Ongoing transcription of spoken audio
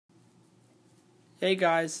Hey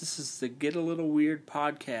guys, this is the Get a Little Weird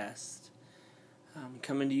podcast. I'm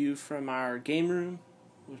coming to you from our game room,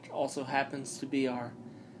 which also happens to be our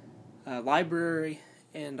library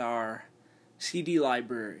and our CD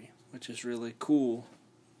library, which is really cool.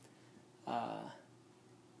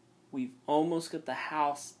 We've almost got the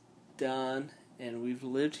house done, and we've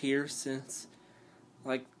lived here since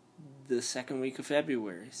like the second week of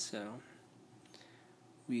February, so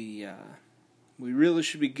we really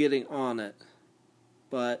should be getting on it.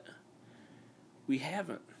 But we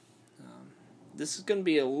haven't. This is going to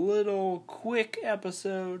be a little quick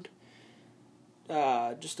episode,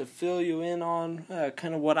 just to fill you in on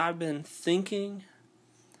kind of what I've been thinking,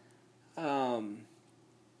 and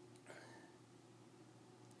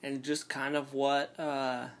just kind of what,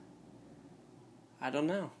 I don't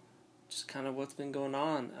know, just kind of what's been going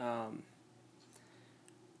on.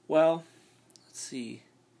 Well, let's see,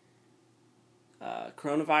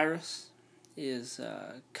 coronavirus is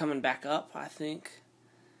coming back up, I think.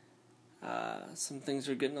 Some things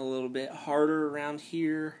are getting a little bit harder around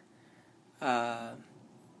here.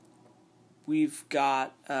 We've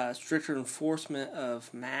got stricter enforcement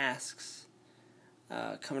of masks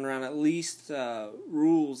coming around, at least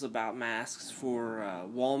rules about masks for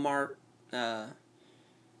Walmart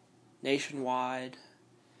nationwide.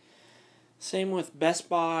 Same with Best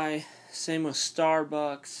Buy, same with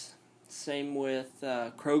Starbucks, same with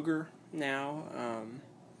Kroger now,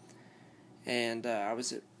 and I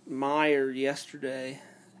was at Meijer yesterday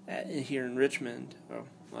here in Richmond,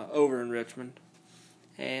 over in Richmond,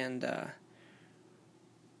 and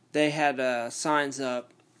they had signs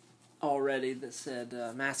up already that said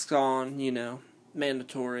masks on,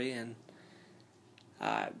 mandatory, and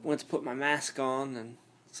I went to put my mask on, and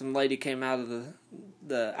some lady came out of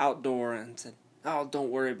the outdoor and said, "Oh,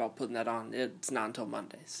 don't worry about putting that on, it's not until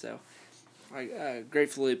Monday," so I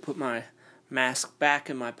gratefully put my mask back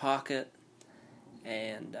in my pocket,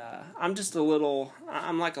 and I'm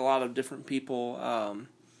like a lot of different people.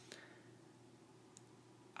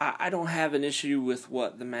 I don't have an issue with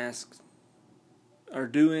what the masks are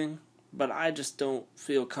doing, but I just don't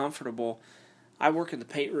feel comfortable. I work in the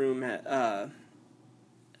paint room at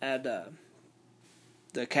the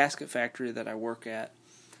casket factory that I work at,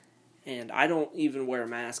 and I don't even wear a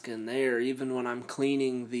mask in there, even when I'm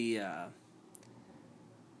cleaning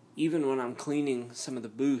some of the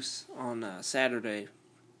booths on Saturday,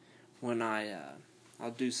 when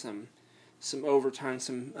I'll do some overtime,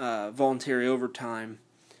 some voluntary overtime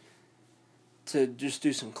to just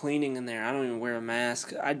do some cleaning in there. I don't even wear a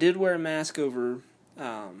mask. I did wear a mask over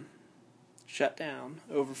shutdown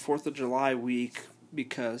over 4th of July week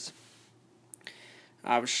because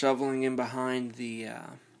I was shoveling in behind the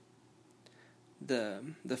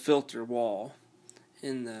filter wall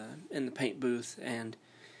in the paint booth, and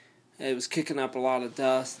it was kicking up a lot of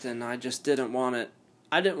dust, and I just didn't want it.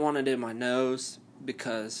 I didn't want it in my nose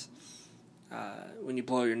because when you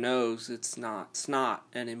blow your nose, it's not snot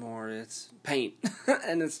anymore, it's paint,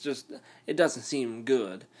 and it doesn't seem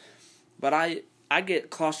good. But I get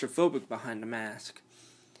claustrophobic behind a mask.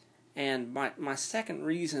 And my second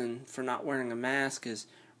reason for not wearing a mask is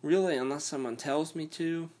really, unless someone tells me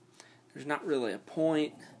to, there's not really a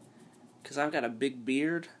point, because I've got a big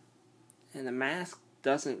beard, and the mask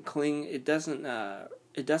doesn't cling, it doesn't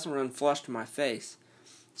run flush to my face.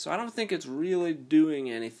 So I don't think it's really doing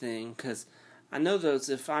anything, because I know that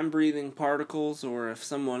if I'm breathing particles, or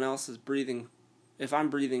if I'm breathing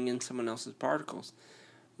in someone else's particles,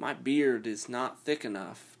 my beard is not thick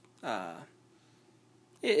enough.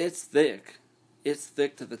 It's thick. It's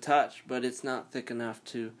thick to the touch, but it's not thick enough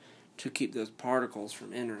to keep those particles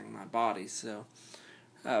from entering my body. So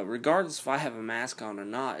regardless if I have a mask on or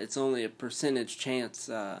not, it's only a percentage chance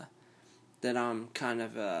that I'm kind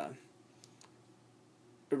of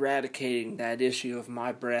eradicating that issue of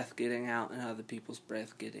my breath getting out and other people's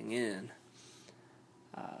breath getting in.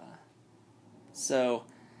 So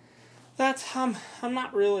that's I'm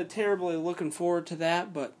not really terribly looking forward to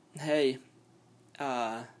that, but hey,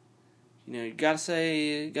 you gotta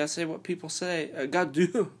say what people say. Gotta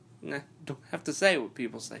do. Don't have to say what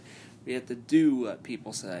people say. We have to do what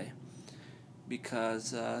people say,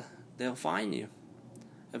 because they'll fine you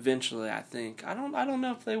eventually. I think. I don't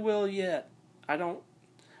know if they will yet. I don't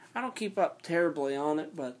keep up terribly on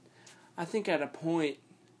it, but I think at a point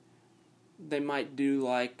they might do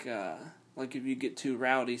like if you get too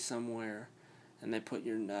rowdy somewhere, and they put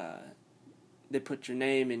your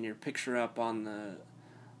name and your picture up on the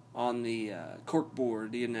cork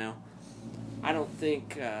board, I don't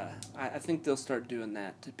think, I think they'll start doing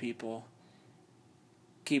that to people,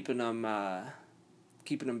 keeping them banned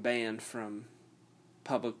from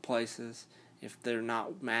public places if they're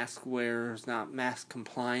not mask wearers, not mask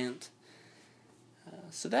compliant.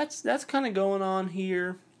 So that's kind of going on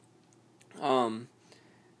here.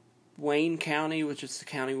 Wayne County, which is the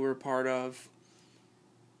county we're a part of,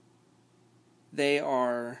 they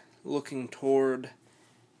are looking toward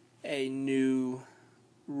a new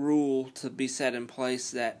rule to be set in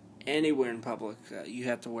place that anywhere in public you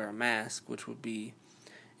have to wear a mask, which would be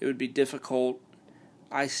difficult.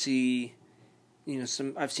 I've seen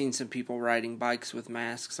some people riding bikes with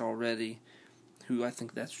masks already, who I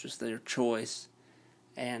think that's just their choice,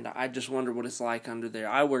 and I just wonder what it's like under there.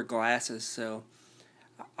 I wear glasses, so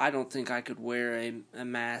I don't think I could wear a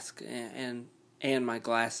mask and my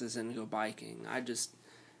glasses and go biking. I just,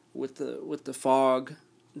 with the fog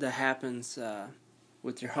that happens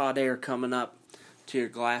with your hot air coming up to your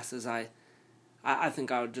glasses, I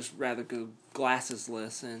think I would just rather go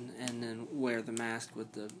glassesless and then wear the mask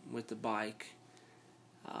with the bike.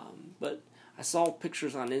 But I saw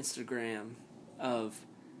pictures on Instagram of,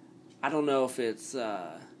 I don't know if it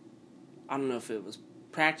was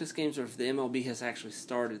practice games or if the MLB has actually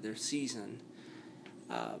started their season.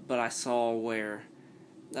 But I saw where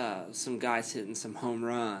some guys hitting some home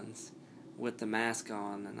runs with the mask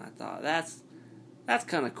on, and I thought that's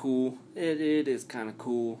kind of cool. It is kind of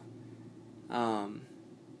cool. But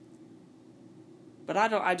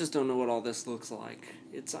I just don't know what all this looks like.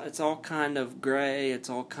 It's all kind of gray. It's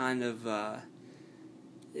all kind of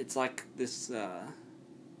it's like this.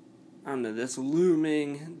 I don't know, this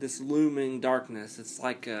looming darkness. It's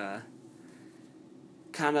like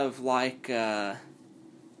kind of like I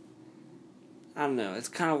don't know. It's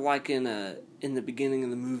kind of like in the beginning of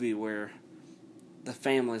the movie where the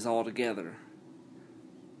family's all together,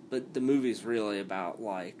 but the movie's really about,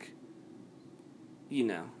 like,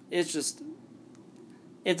 it's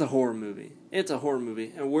a horror movie. It's a horror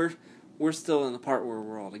movie, and we're still in the part where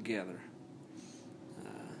we're all together.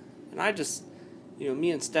 And I just.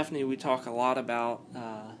 Me and Stephanie, we talk a lot about,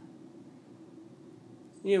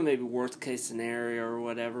 maybe worst case scenario or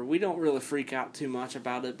whatever. We don't really freak out too much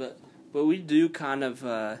about it, but we do kind of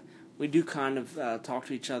talk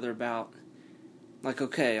to each other about, like,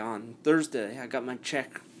 okay, on Thursday, I got my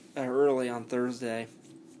check early on Thursday.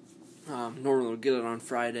 Normally we'll get it on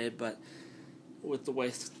Friday, but with the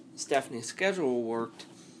way Stephanie's schedule worked,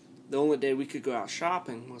 the only day we could go out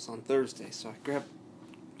shopping was on Thursday. So I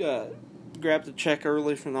grabbed the check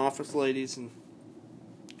early from the office ladies and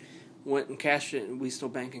went and cashed it. And we still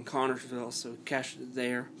bank in Connersville, so cashed it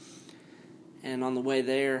there. And on the way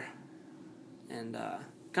there, and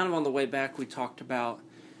kind of on the way back, we talked about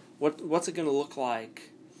what's it going to look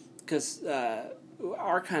like, because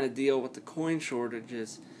our kind of deal with the coin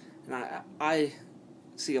shortages, and I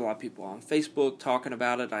see a lot of people on Facebook talking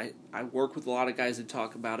about it. I work with a lot of guys who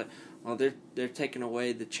talk about it. Well, they're taking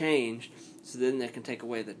away the change, so then they can take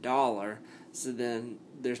away the dollar. So then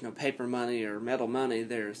there's no paper money or metal money.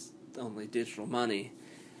 There's only digital money,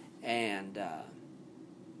 and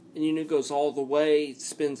it goes all the way,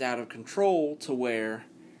 spins out of control to where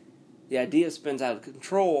the idea spins out of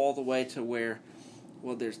control all the way to where,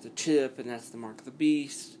 well, there's the chip, and that's the mark of the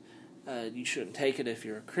beast. You shouldn't take it if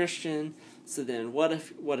you're a Christian. So then what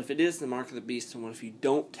if it is the mark of the beast, and what if you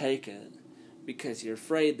don't take it because you're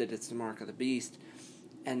afraid that it's the mark of the beast,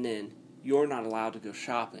 and then you're not allowed to go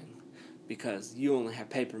shopping because you only have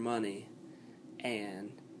paper money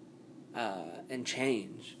and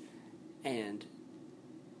change, and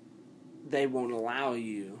they won't allow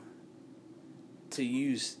you to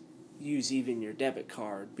use even your debit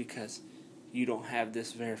card because you don't have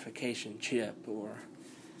this verification chip.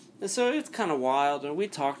 And so it's kind of wild, and we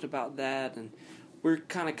talked about that, and we're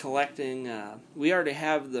kind of collecting, we already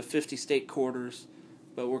have the 50 state quarters,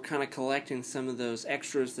 but we're kind of collecting some of those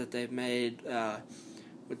extras that they've made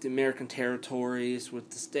with the American territories,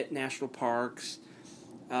 with the state national parks,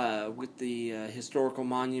 with the historical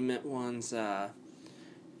monument ones,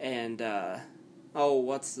 and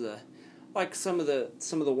some of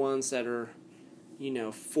the ones that are,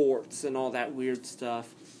 forts and all that weird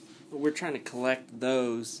stuff. We're trying to collect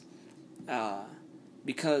those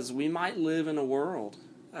because we might live in a world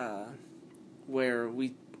where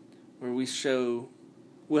we'll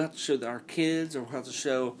have to show our kids, or we'll have to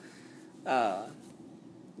show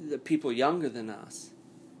the people younger than us.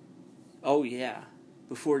 Oh yeah,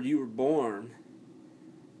 before you were born,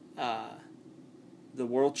 the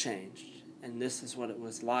world changed, and this is what it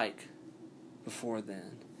was like before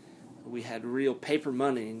then. We had real paper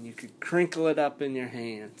money, and you could crinkle it up in your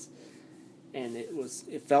hands, and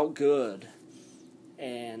it felt good.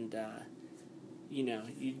 And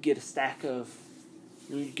you'd get a stack of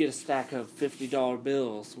 $50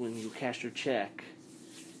 bills when you cash your check,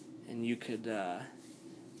 and you could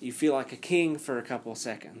you feel like a king for a couple of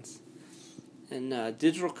seconds. And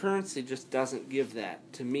digital currency just doesn't give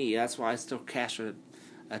that to me. That's why I still cash a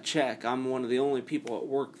check. I'm one of the only people at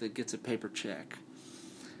work that gets a paper check.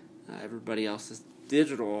 Everybody else is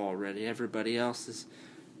digital already. Everybody else is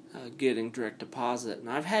getting direct deposit. And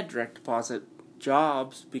I've had direct deposit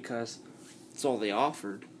jobs because it's all they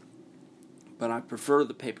offered. But I prefer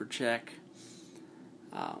the paper check.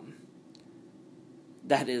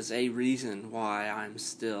 That is a reason why I'm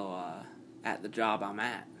still at the job I'm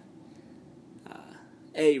at.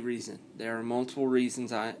 A reason. There are multiple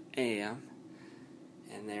reasons I am.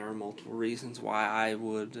 And there are multiple reasons why I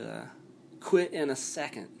would quit in a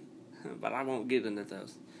second. But I won't get into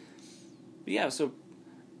those. But yeah, so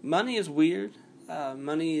money is weird.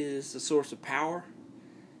 Money is the source of power.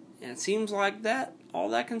 And it seems like that, all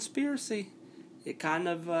that conspiracy, it kind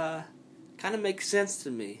of makes sense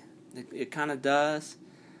to me. It kind of does.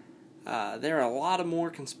 There are a lot of more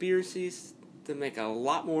conspiracies that make a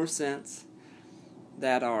lot more sense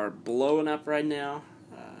that are blowing up right now.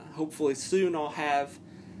 Hopefully soon I'll have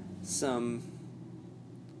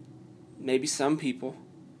maybe some people,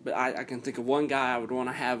 but I can think of one guy I would want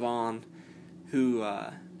to have on who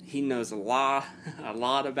he knows a lot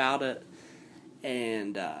about it,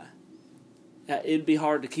 and it'd be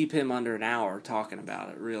hard to keep him under an hour talking about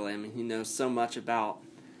it, really. I mean, he knows so much about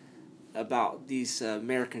these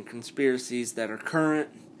American conspiracies that are current,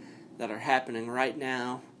 that are happening right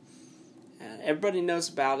now. Everybody knows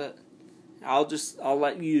about it. I'll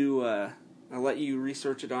let you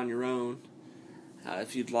research it on your own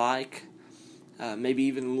if you'd like. Maybe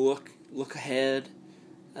even look ahead.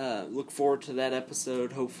 Look forward to that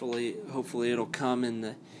episode. Hopefully it'll come in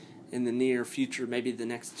the near future. Maybe the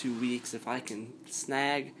next 2 weeks if I can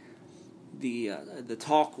snag the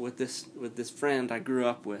talk with this friend I grew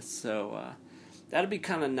up with. So that'd be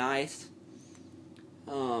kind of nice.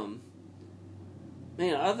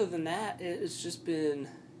 Man, other than that, it's just been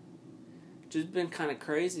kind of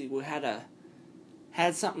crazy. We had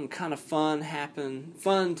something kind of fun happen.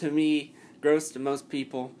 Fun to me, gross to most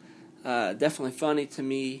people. Definitely funny to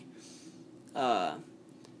me.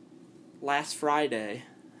 Last Friday,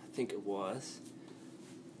 I think it was,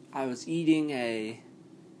 I was eating a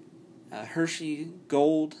Hershey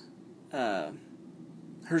Gold bar.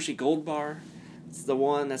 It's the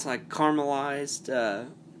one that's like caramelized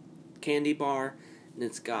candy bar, and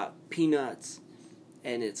it's got peanuts,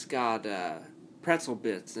 and it's got pretzel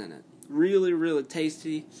bits in it. Really, really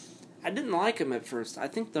tasty. I didn't like them at first. I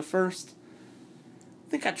think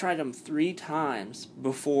I tried them 3 times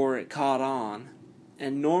before it caught on.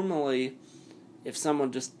 And normally, if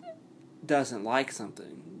someone just doesn't like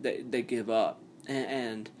something, they give up.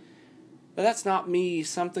 But that's not me.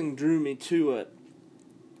 Something drew me to it.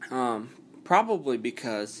 Probably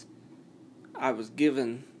because I was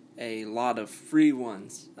given a lot of free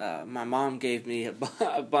ones. My mom gave me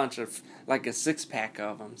a bunch of, like a 6-pack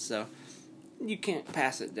of them, so you can't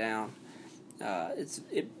pass it down.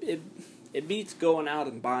 It beats going out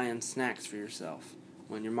and buying snacks for yourself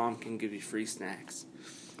when your mom can give you free snacks.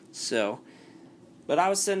 So, but I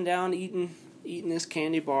was sitting down eating this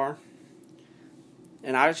candy bar,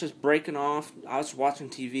 and I was just breaking off. I was watching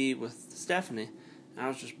TV with Stephanie, and I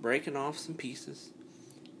was just breaking off some pieces.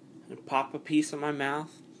 And pop a piece in my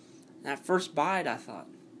mouth. That first bite, I thought,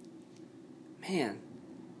 man,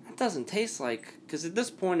 that doesn't taste like... Because at this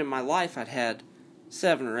point in my life, I'd had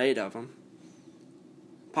 7 or 8 of them.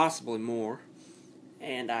 Possibly more.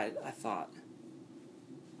 And I thought,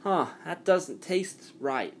 that doesn't taste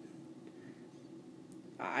right.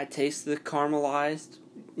 I taste the caramelized,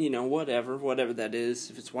 whatever that is.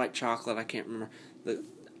 If it's white chocolate, I can't remember.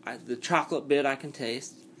 The chocolate bit I can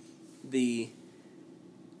taste. The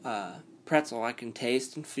pretzel I can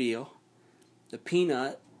taste and feel. The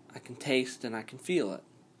peanut I can taste and I can feel it.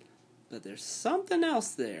 But there's something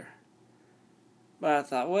else there. But I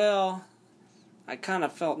thought, well, I kind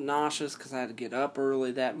of felt nauseous because I had to get up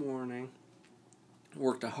early that morning.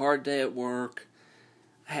 Worked a hard day at work.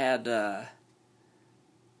 I had I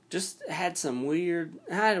had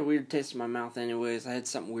a weird taste in my mouth anyways. I had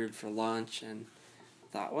something weird for lunch and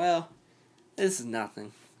thought, well, this is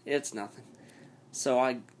nothing. It's nothing. So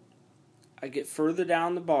I get further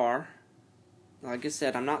down the bar. Like I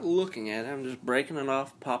said, I'm not looking at it. I'm just breaking it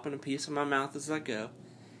off, popping a piece in my mouth as I go.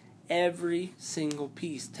 Every single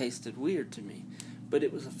piece tasted weird to me. But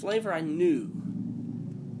it was a flavor I knew.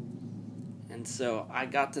 And so I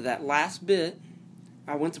got to that last bit.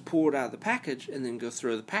 I went to pull it out of the package and then go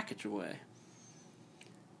throw the package away.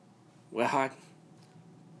 Well, I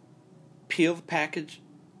peel the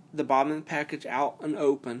bottom of the package out and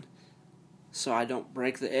open. so I don't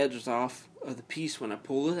break the edges off of the piece when I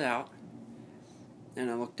pull it out. And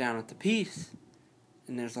I look down at the piece,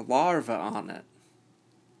 and there's a larva on it.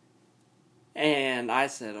 And I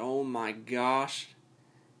said, "Oh my gosh!"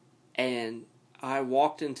 And I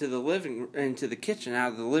walked into the kitchen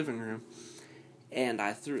out of the living room, and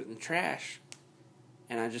I threw it in the trash.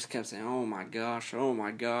 And I just kept saying, "Oh my gosh, oh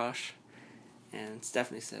my gosh." And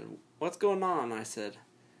Stephanie said, "What's going on?" I said,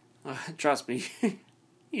 "Trust me,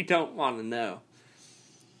 you don't want to know."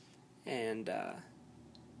 And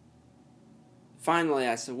finally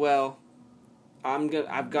I said, "Well,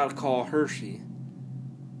 I've got to call Hershey."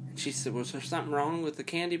 And she said, "Was there something wrong with the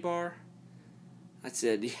candy bar?" I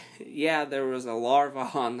said, "Yeah, there was a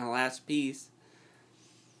larva on the last piece."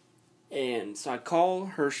 And so I called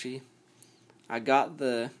Hershey. I got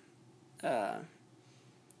the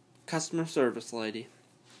customer service lady.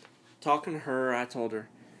 Talking to her, I told her,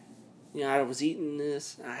 I was eating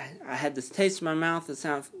this. I had this taste in my mouth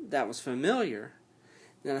that was familiar.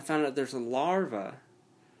 Then I found out there's a larva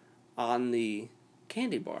on the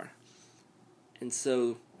candy bar. And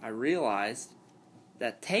so I realized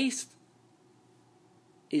that taste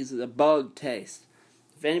is a bug taste.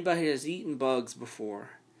 If anybody has eaten bugs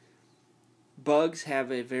before, bugs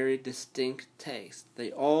have a very distinct taste.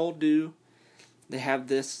 They all do. They have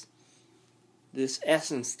this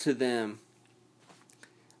essence to them,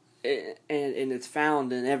 and it's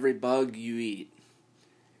found in every bug you eat.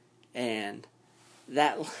 And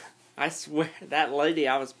I swear, that lady,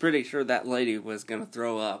 I was pretty sure that lady was going to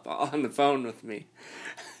throw up on the phone with me.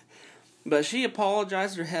 But she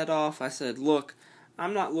apologized her head off. I said, "Look,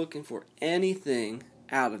 I'm not looking for anything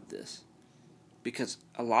out of this." Because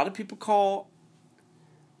a lot of people call,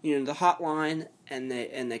 the hotline, and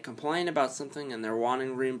they complain about something and they're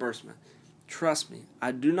wanting reimbursement. Trust me,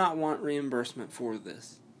 I do not want reimbursement for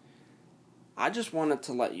this. I just wanted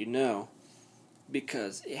to let you know,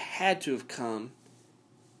 because it had to have come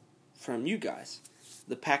from you guys.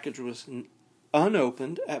 The package was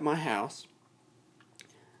unopened at my house.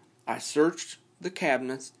 I searched the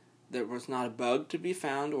cabinets. There was not a bug to be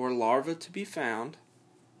found or larva to be found.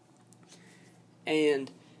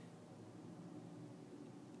 And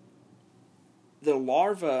the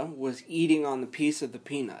larva was eating on the piece of the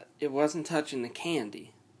peanut. It wasn't touching the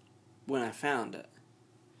candy when I found it.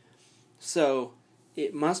 So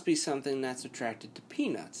it must be something that's attracted to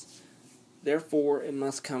peanuts. Therefore, it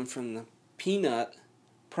must come from the peanut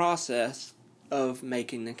process of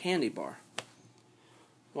making the candy bar.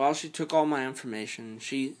 Well, she took all my information.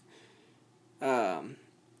 She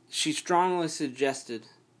strongly suggested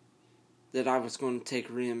that I was going to take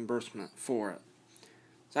reimbursement for it.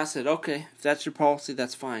 So I said, "Okay, if that's your policy,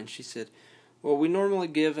 that's fine." She said, "Well, we normally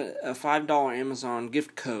give a $5 Amazon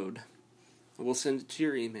gift code. We'll send it to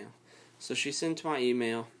your email." So she sent to my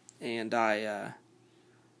email, and that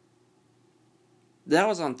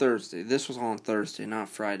was on Thursday. This was on Thursday, not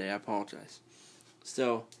Friday. I apologize.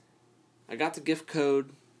 So I got the gift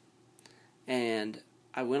code, and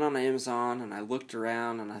I went on Amazon, and I looked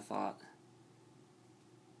around, and I thought,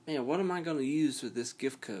 man, what am I going to use with this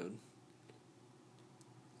gift code?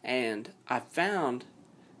 And I found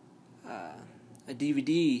a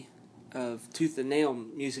DVD of Tooth and Nail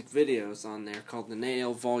music videos on there called The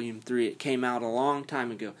Nail Volume 3. It came out a long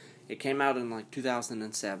time ago. It came out in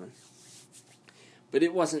 2007. But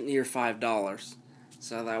it wasn't near $5.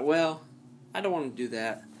 So I thought, well, I don't want to do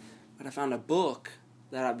that. But I found a book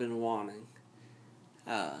that I've been wanting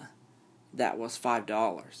that was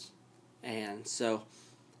 $5. And so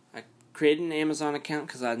I created an Amazon account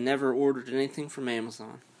because I'd never ordered anything from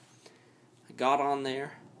Amazon. I got on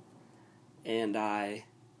there and I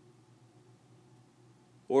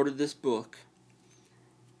ordered this book.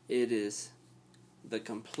 It is The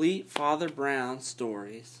Complete Father Brown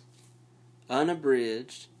Stories,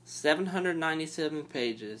 unabridged, 797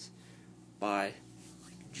 pages by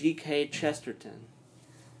G.K. Chesterton.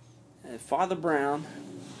 Father Brown,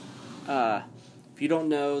 if you don't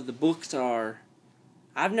know, the books are...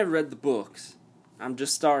 I've never read the books. I'm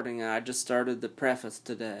just starting. I just started the preface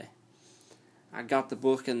today. I got the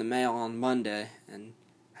book in the mail on Monday and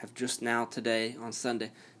have just now today, on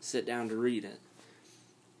Sunday, sit down to read it.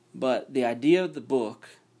 But the idea of the book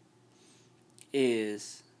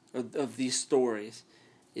is, of these stories,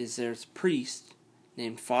 is there's a priest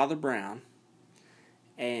named Father Brown,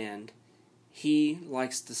 and he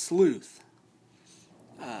likes to sleuth.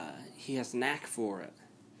 He has a knack for it.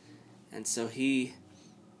 And so he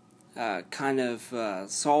kind of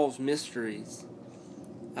solves mysteries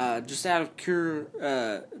just out of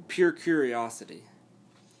pure curiosity.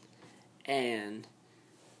 And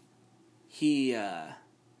he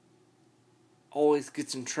always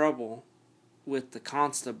gets in trouble with the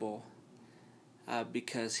constable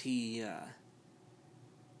because he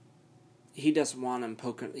doesn't want him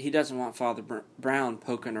poking. He doesn't want Father Brown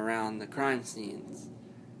poking around the crime scenes,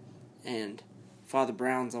 and Father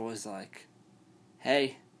Brown's always like,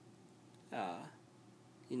 "Hey,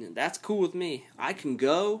 that's cool with me. I can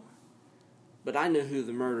go, but I know who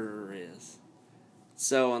the murderer is.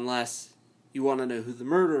 So unless you want to know who the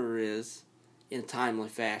murderer is in a timely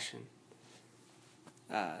fashion,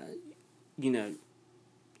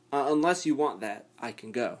 unless you want that, I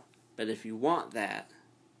can go. But if you want that,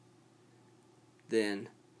 then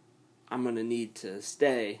I'm going to need to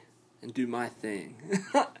stay and do my thing."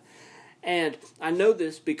 And I know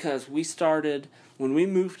this because when we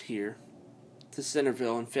moved here to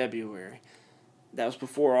Centerville in February. That was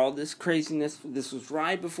before all this craziness. This was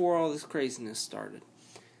right before all this craziness started.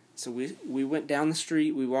 So we went down the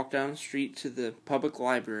street. We walked down the street to the public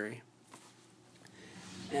library.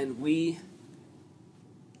 And we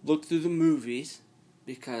looked through the movies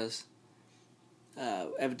because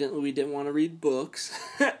evidently we didn't want to read books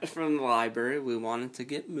from the library. We wanted to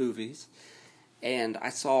get movies. And I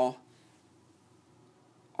saw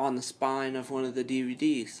on the spine of one of the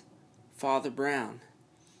DVDs, Father Brown.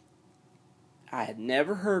 I had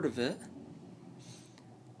never heard of it,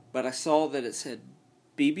 but I saw that it said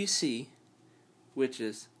BBC, which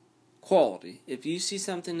is quality. If you see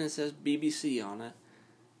something that says BBC on it,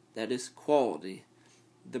 that is quality.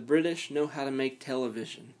 The British know how to make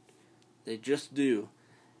television. They just do.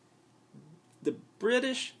 The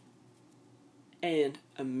British and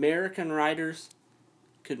American writers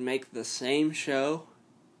could make the same show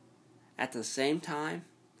at the same time.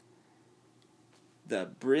 The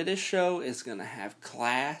British show is going to have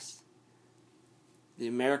class. The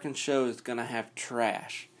American show is going to have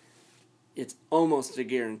trash. It's almost a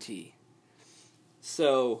guarantee.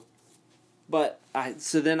 So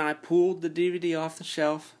then I pulled the DVD off the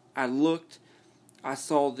shelf. I looked. I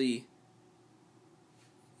saw the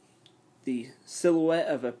silhouette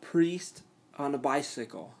of a priest on a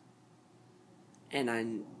bicycle. And I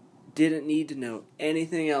didn't need to know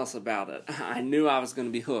anything else about it. I knew I was going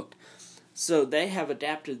to be hooked. So they have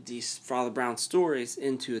adapted these Father Brown stories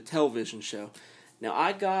into a television show. Now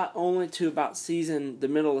I got only to about the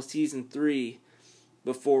middle of season 3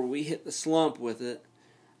 before we hit the slump with it.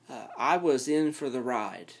 I was in for the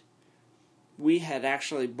ride. We had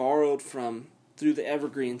actually borrowed through the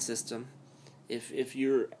Evergreen system. If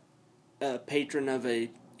you're a patron of a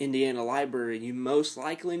Indiana library, you most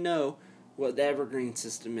likely know what the Evergreen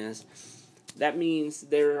system is. That means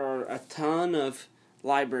there are a ton of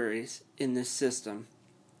libraries in this system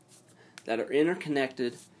that are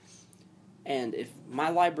interconnected, and if my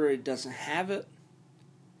library doesn't have it,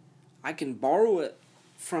 I can borrow it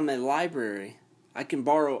from a library. I can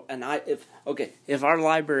borrow if our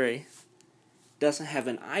library doesn't have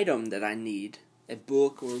an item that I need, a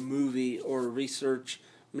book or a movie or research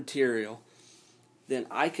material, then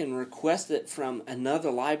I can request it from another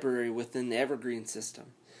library within the Evergreen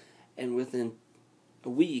system, and within a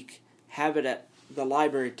week have it at the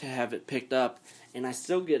library to have it picked up, and I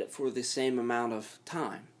still get it for the same amount of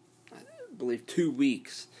time. I believe 2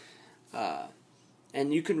 weeks.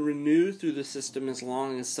 And you can renew through the system as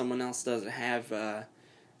long as someone else doesn't have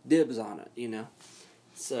dibs on it,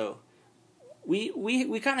 So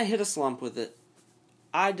we kind of hit a slump with it.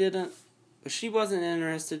 I didn't, but she wasn't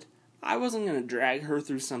interested. I wasn't going to drag her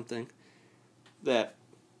through something that,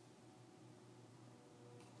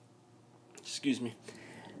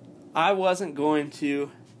 I wasn't going to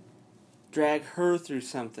drag her through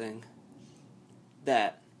something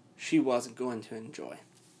that she wasn't going to enjoy.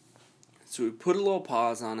 So we put a little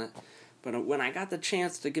pause on it, but when I got the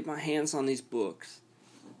chance to get my hands on these books,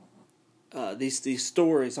 these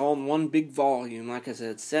stories all in one big volume, like I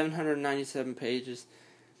said, 797 pages,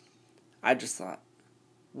 I just thought,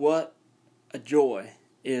 what a joy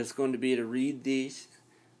it is going to be to read these.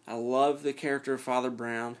 I love the character of Father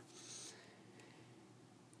Brown.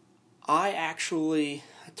 I actually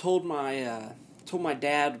told my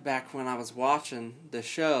dad back when I was watching the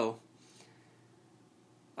show,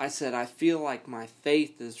 I said, I feel like my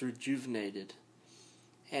faith is rejuvenated.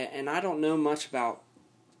 And I didn't know much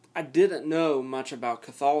about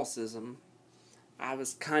Catholicism. I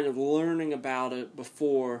was kind of learning about it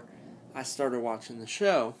before I started watching the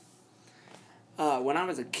show. When I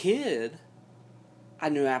was a kid, I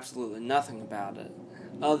knew absolutely nothing about it,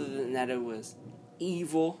 other than that it was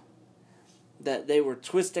evil, that they were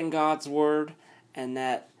twisting God's word, and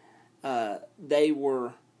that they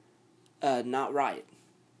were not right.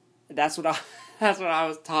 That's what I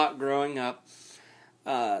was taught growing up.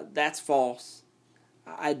 That's false.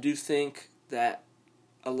 I do think that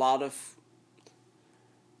a lot of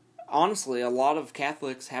honestly, a lot of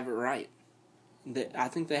Catholics have it right. I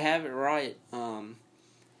think they have it right.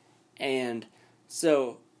 And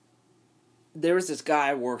so there was this guy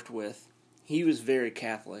I worked with. He was very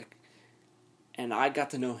Catholic. And I got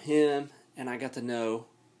to know him, and I got to know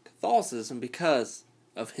Catholicism because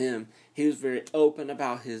of him. He was very open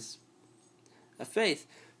about his faith.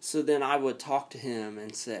 So then I would talk to him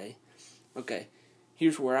and say, okay,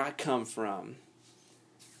 here's where I come from.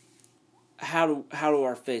 How do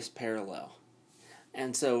our faiths parallel?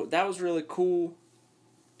 And so that was really cool.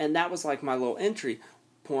 And that was like my little entry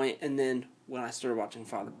point. And then when I started watching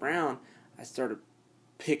Father Brown, I started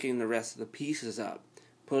picking the rest of the pieces up,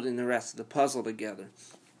 putting the rest of the puzzle together.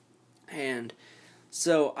 And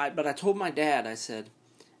so I told my dad, I said,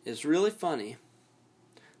 it's really funny.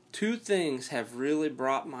 2 things have really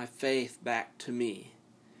brought my faith back to me.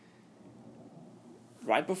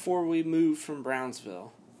 Right before we moved from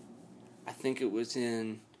Brownsville, I think it was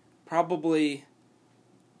in probably,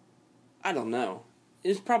 I don't know.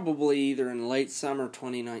 It's probably either in late summer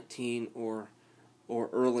 2019 or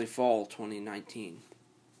early fall 2019.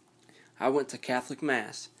 I went to Catholic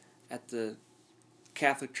Mass at the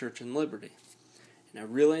Catholic Church in Liberty. And I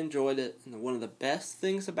really enjoyed it. And one of the best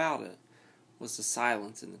things about it was the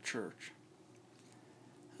silence in the church.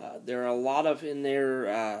 There are a lot of, in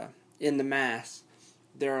the Mass,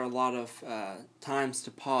 there are a lot of times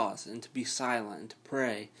to pause and to be silent and to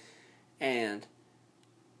pray. And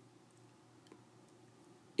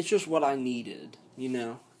it's just what I needed,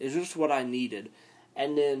 It's just what I needed.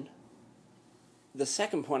 And then the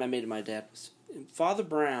second point I made to my dad was, Father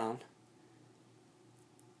Brown,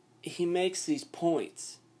 he makes these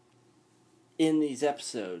points in these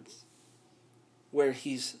episodes where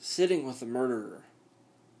he's sitting with a murderer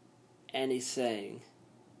and he's saying,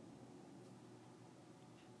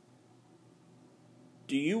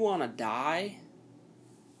 do you want to die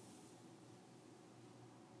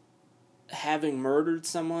having murdered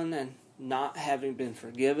someone and not having been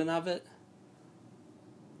forgiven of it?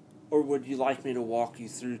 Or would you like me to walk you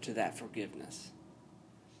through to that forgiveness?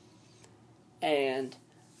 And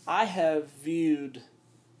I have viewed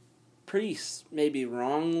priests, maybe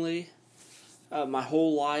wrongly, my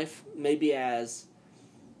whole life, maybe as,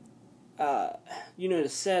 it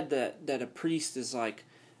is said that a priest is like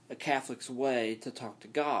a Catholic's way to talk to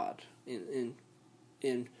God. In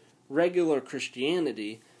regular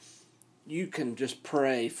Christianity, you can just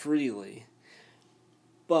pray freely.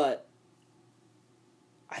 But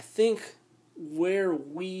I think where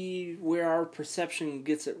our perception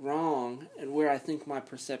gets it wrong, and where I think my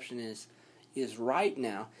perception is right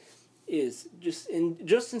now, is just in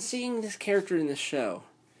seeing this character in this show,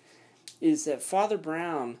 is that Father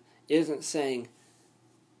Brown isn't saying,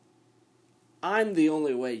 I'm the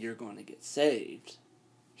only way you're going to get saved.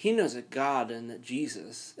 He knows that God and that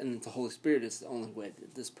Jesus and that the Holy Spirit is the only way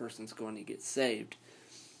that this person's going to get saved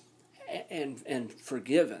and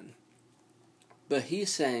forgiven. But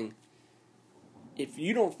he's saying, if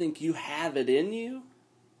you don't think you have it in you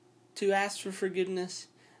to ask for forgiveness,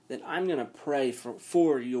 then I'm going to pray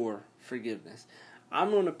for your forgiveness.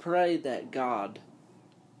 I'm going to pray that God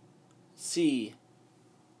see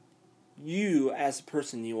you as the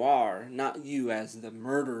person you are, not you as the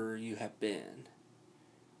murderer you have been,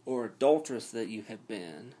 or adulteress that you have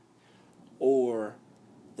been, or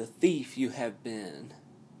the thief you have been.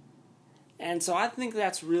 And so I think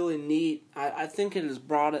that's really neat. I think it has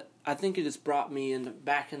brought me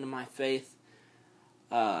back into my faith.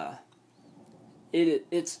 It's at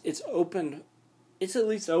least opened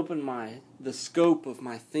the scope of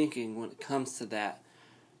my thinking when it comes to that.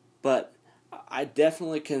 But I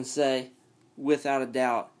definitely can say, without a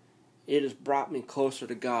doubt, it has brought me closer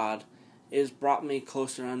to God. It has brought me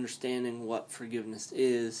closer to understanding what forgiveness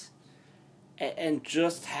is, and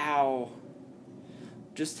just how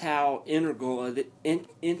integral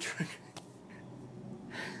INTEGRAL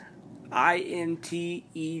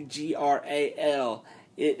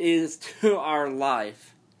it is to our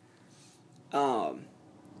life. And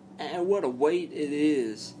what a weight it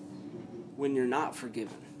is when you're not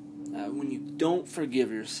forgiven, when you don't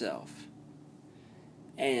forgive yourself.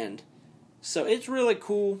 And so it's really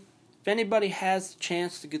cool. If anybody has a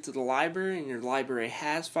chance to get to the library and your library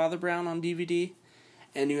has Father Brown on DVD,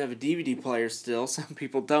 and you have a DVD player still, some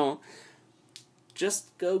people don't,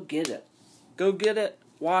 just go get it. Go get it,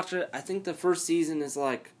 watch it. I think the first season is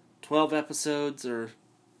like 12 episodes or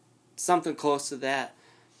something close to that.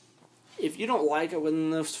 If you don't like it within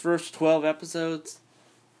those first 12 episodes,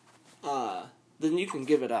 then you can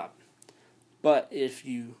give it up. But if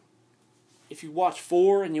you watch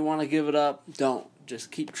 4 and you want to give it up, don't.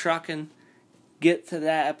 Just keep trucking. get to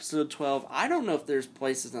that episode 12. I don't know if there's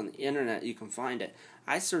places on the internet you can find it.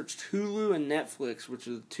 I searched Hulu and Netflix, which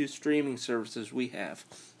are the two streaming services we have.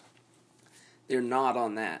 They're not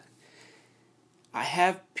on that. I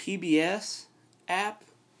have PBS app,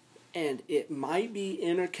 and it might be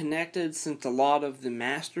interconnected since a lot of the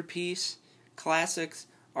Masterpiece classics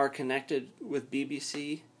are connected with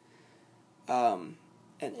BBC. And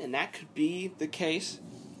that could be the case.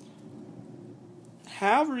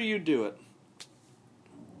 However you do it,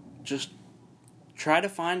 just try to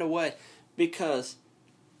find a way. Because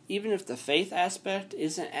even if the faith aspect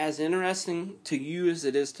isn't as interesting to you as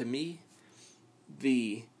it is to me,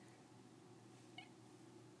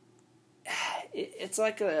 it's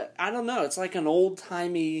like it's like an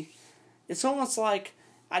old-timey, it's almost like,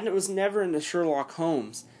 I was never into Sherlock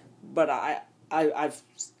Holmes, but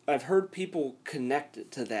I've heard people connect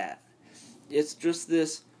it to that. It's just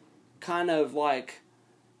this kind of like,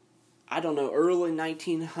 I don't know, early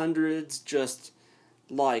 1900s, just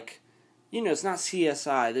like, it's not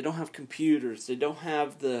CSI, they don't have computers, they don't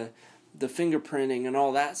have the fingerprinting and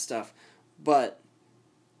all that stuff, but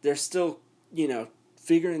they're still,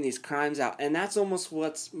 figuring these crimes out. And that's almost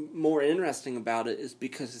what's more interesting about it, is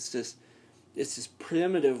because it's this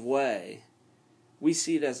primitive way. We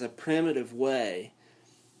see it as a primitive way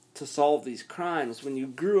to solve these crimes. When you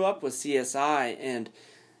grew up with CSI and,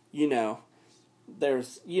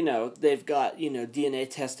 there's, they've got, DNA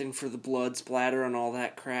testing for the blood splatter and all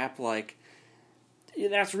that crap, like,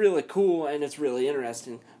 that's really cool and it's really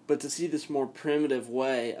interesting. But to see this more primitive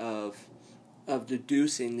way of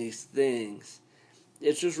deducing these things,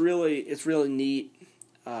 it's really neat.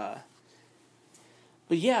 But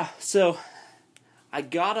yeah, so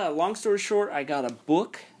long story short, I got a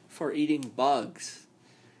book for eating bugs.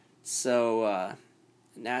 So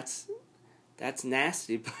that's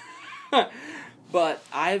nasty. But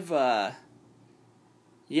I've got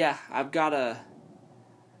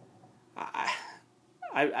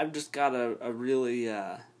I've just got a really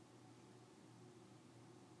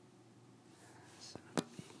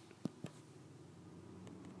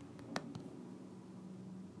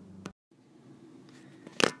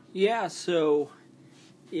yeah, so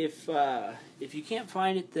if you can't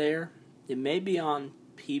find it there, it may be on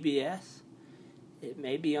PBS. It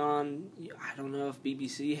may be on, I don't know if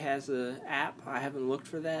BBC has an app. I haven't looked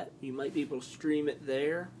for that. You might be able to stream it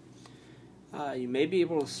there. You may be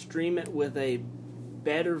able to stream it with a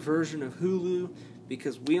better version of Hulu,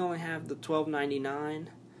 because we only have the $12.99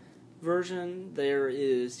 version. There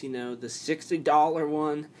is, the $60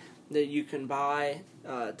 one that you can buy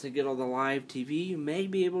to get all the live TV. You may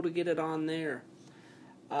be able to get it on there.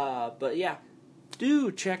 But yeah,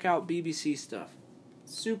 do check out BBC stuff.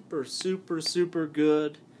 Super, super, super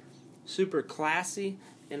good. Super classy.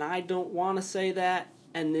 And I don't want to say that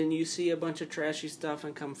and then you see a bunch of trashy stuff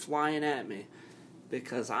and come flying at me,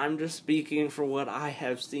 because I'm just speaking for what I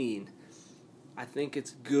have seen. I think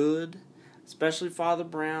it's good, especially Father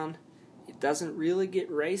Brown. It doesn't really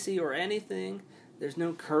get racy or anything. There's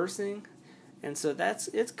no cursing, and so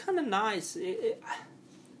it's kind of nice.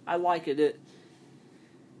 I like it.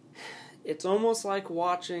 It's almost like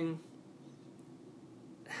watching.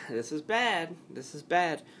 This is bad,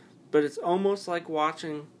 but it's almost like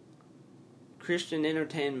watching Christian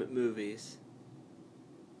entertainment movies,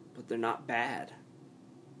 but they're not bad.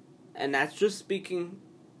 And that's just speaking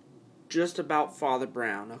just about Father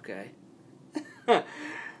Brown, okay?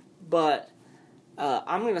 But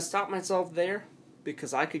I'm going to stop myself there,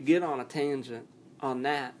 because I could get on a tangent on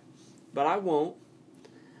that, but I won't.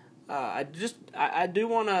 I do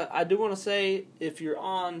want to say, if you're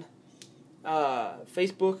on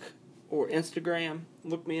Facebook or Instagram,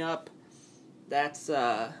 look me up. That's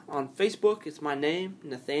on Facebook. It's my name,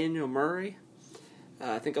 Nathaniel Murray.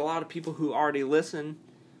 I think a lot of people who already listen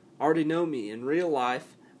already know me in real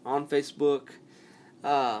life on Facebook.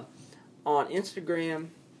 On Instagram,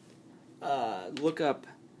 look up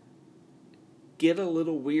Get a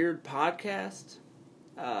Little Weird Podcast.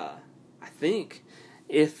 I think.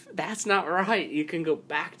 If that's not right, you can go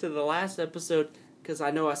back to the last episode, because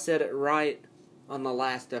I know I said it right on the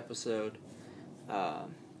last episode.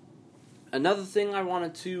 Another thing I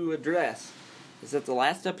wanted to address is that the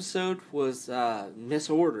last episode was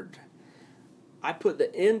misordered. I put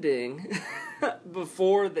the ending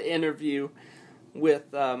before the interview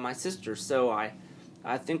with my sister, so I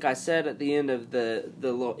think I said at the end of the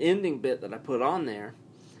little ending bit that I put on there,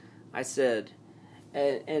 I said,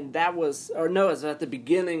 and that was, or no, it was at the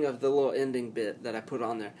beginning of the little ending bit that I put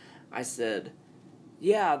on there, I said,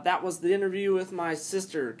 yeah, that was the interview with my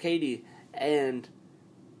sister, Katie, and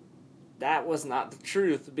that was not the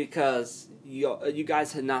truth, because you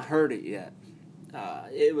guys had not heard it yet.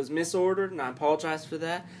 It was misordered, and I apologize for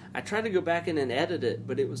that. I tried to go back in and edit it,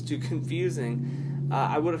 but it was too confusing.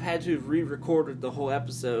 I would have had to have re-recorded the whole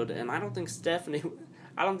episode, and I don't think Stephanie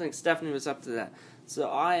was up to that. So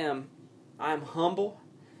I'm humble.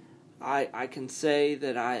 I can say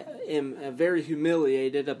that I am very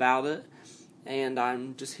humiliated about it, and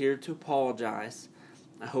I'm just here to apologize.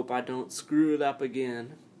 I hope I don't screw it up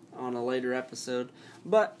again on a later episode,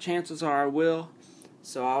 but chances are I will.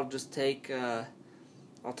 So I'll just take the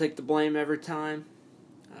blame every time.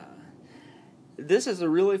 This is a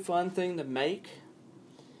really fun thing to make.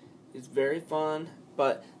 It's very fun.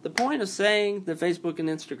 But the point of saying the Facebook and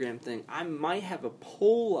Instagram thing, I might have a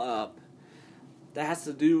poll up that has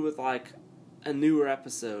to do with like a newer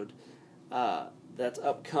episode that's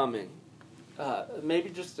upcoming. Maybe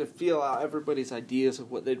just to feel out everybody's ideas of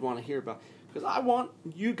what they'd want to hear about. Because I want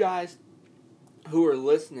you guys who are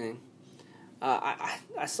listening.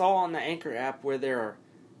 I saw on the Anchor app where there are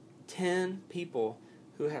 10 people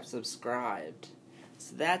who have subscribed.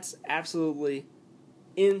 So that's absolutely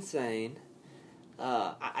insane.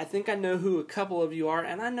 I think I know who a couple of you are,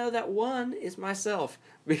 and I know that one is myself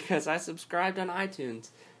because I subscribed on iTunes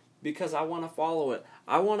because I want to follow it.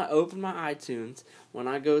 I want to open my iTunes when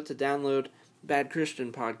I go to download Bad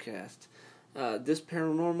Christian Podcast, This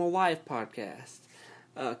Paranormal Life Podcast,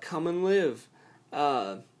 Come and Live.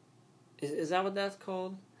 Is that what that's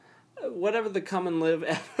called? Whatever the Come and Live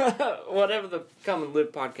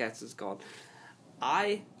podcast is called.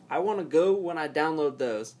 I want to go when I download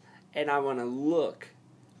those, and I want to look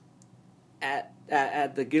at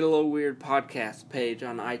the Get a Little Weird podcast page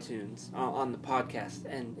on iTunes, on the podcast,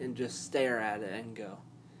 and just stare at it and go,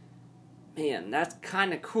 man, that's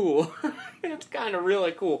kind of cool. It's kind of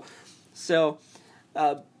really cool. So,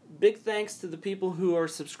 big thanks to the people who are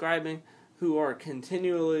subscribing, who are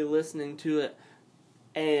continually listening to it,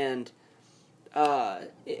 and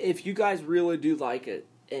if you guys really do like it,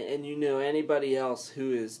 and you know anybody else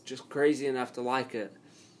who is just crazy enough to like it,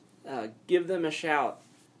 give them a shout,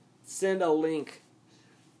 send a link,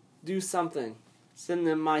 do something, send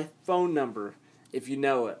them my phone number if you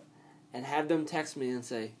know it, and have them text me and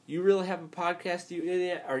say, you really have a podcast, you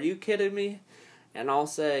idiot? Are you kidding me? And I'll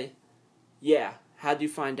say, yeah, how'd you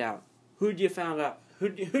find out? Who'd you find out?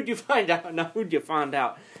 Who'd you find out? No, who'd you find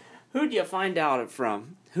out? Who'd you find out it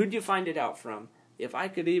from? Who'd you find it out from? If I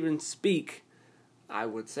could even speak, I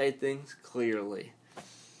would say things clearly.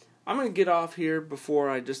 I'm going to get off here before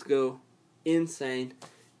I just go insane.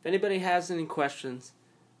 If anybody has any questions,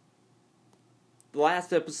 the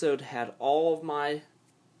last episode had all of my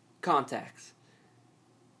contacts.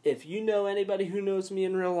 If you know anybody who knows me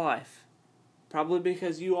in real life, probably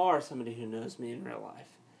because you are somebody who knows me in real life,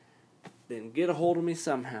 then get a hold of me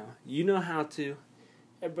somehow. You know how to.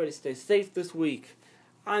 Everybody stay safe this week.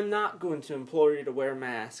 I'm not going to implore you to wear a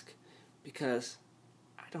mask because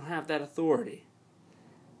I don't have that authority.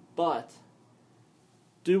 But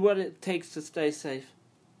do what it takes to stay safe.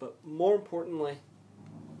 But more importantly,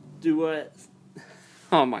 do what...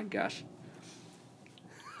 Oh my gosh.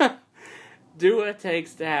 Do what it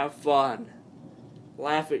takes to have fun.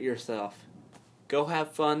 Laugh at yourself. Go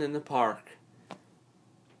have fun in the park.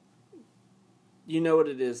 You know what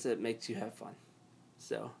it is that makes you have fun.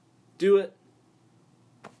 So, do it.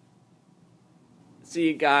 See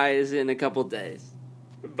you guys in a couple days.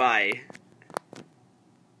 Bye.